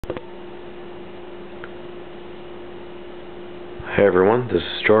Hi everyone, this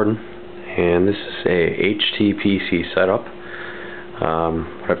is Jordan, and this is a HTPC setup.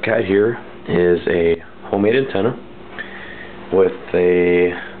 What I've got here is a homemade antenna with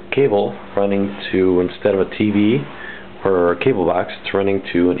a cable running to, instead of a TV or a cable box, it's running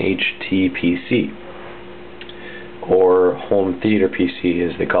to an HTPC, or home theater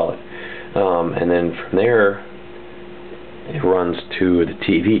PC as they call it. And then from there it runs to the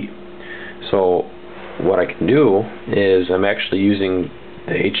TV. So what I can do is I'm actually using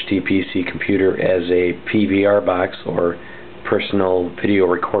the HTPC computer as a PVR box, or personal video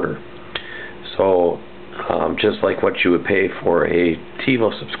recorder. So just like what you would pay for a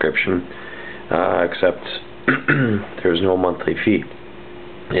TiVo subscription, except there's no monthly fee.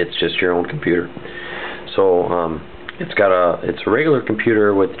 It's just your own computer. So it's a regular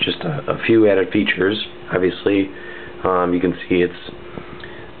computer with just a few added features. Obviously, you can see it's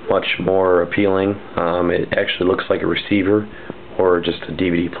much more appealing. It actually looks like a receiver or just a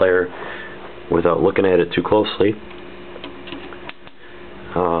DVD player without looking at it too closely.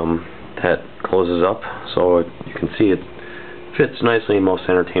 That closes up, so you can see it fits nicely in most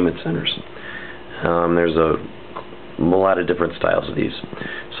entertainment centers. There's a lot of different styles of these.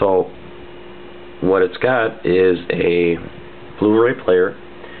 So what it's got is a Blu-ray player,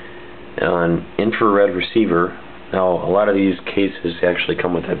 an infrared receiver. Now, a lot of these cases actually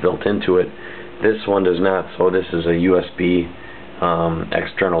come with that built into it. This one does not, so this is a USB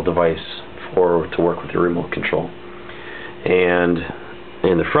external device to work with the remote control. And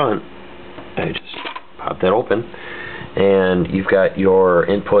in the front, I just pop that open, and you've got your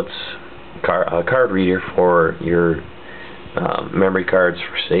inputs, a card reader for your memory cards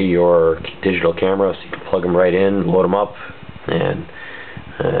for, say, your digital camera, so you can plug them right in, load them up, and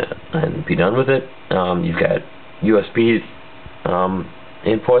be done with it. You've got USB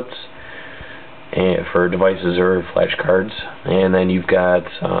inputs for devices or flash cards, and then you've got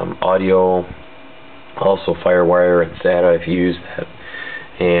audio, also FireWire and SATA if you use that,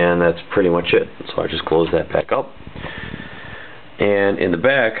 and that's pretty much it. So I just close that back up, and in the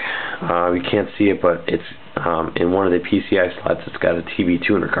back, you can't see it, but it's in one of the PCI slots. It's got a TV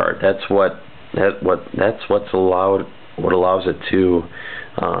tuner card. That's what allows it to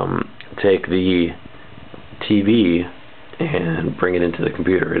take the TV and bring it into the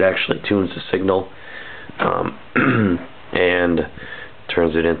computer. It actually tunes the signal and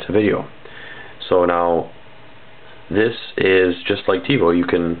turns it into video. So now this is just like TiVo.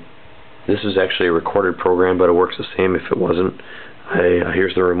 This is actually a recorded program, but it works the same if it wasn't.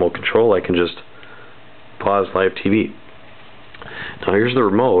 Here's the remote control. I can just pause live TV. Now here's the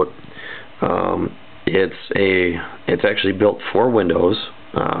remote. It's actually built for Windows,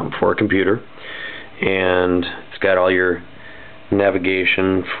 for a computer, and it's got all your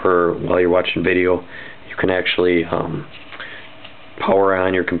navigation for while you're watching video. You can actually power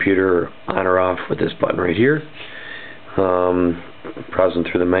on your computer on or off with this button right here. Browsing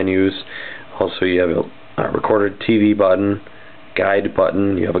through the menus. Also, you have a recorded TV button, guide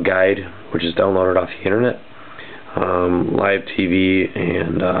button. You have a guide which is downloaded off the internet, live TV,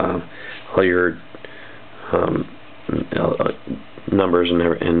 and all your numbers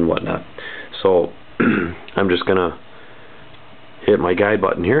and whatnot. So I'm just gonna hit my guide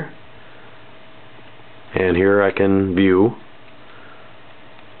button here, and here I can view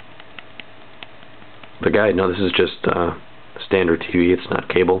the guide. Now this is just standard TV, it's not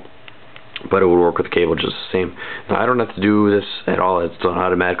cable, but it would work with cable just the same. Now I don't have to do this at all, it's done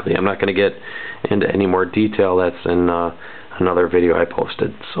automatically. I'm not going to get into any more detail. That's in another video I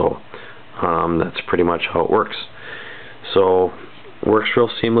posted. So that's pretty much how it works. So works real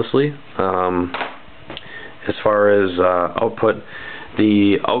seamlessly. As far as output,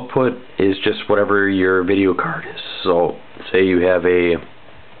 the output is just whatever your video card is. So say you have an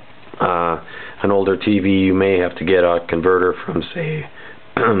older TV, you may have to get a converter from, say,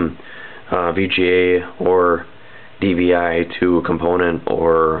 VGA or DVI to a component,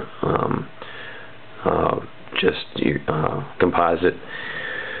 or just composite.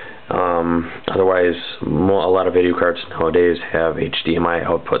 Otherwise, a lot of video cards nowadays have HDMI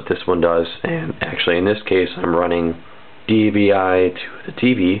output. This one does, and actually in this case I'm running DVI to the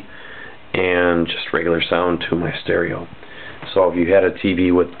TV and just regular sound to my stereo. So if you had a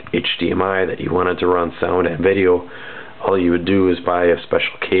TV with HDMI that you wanted to run sound and video, all you would do is buy a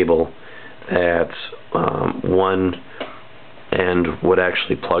special cable that's one end would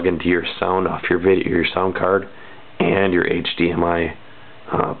actually plug into your sound off your sound card and your HDMI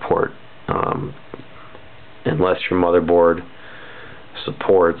port, unless your motherboard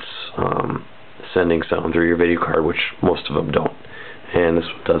supports sending sound through your video card, which most of them don't, and this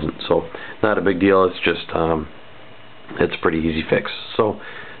one doesn't. So not a big deal. It's just it's a pretty easy fix. So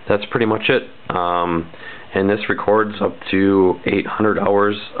that's pretty much it. And this records up to 800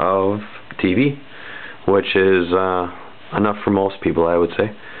 hours of TV, which is enough for most people, I would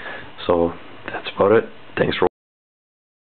say. So that's about it. Thanks for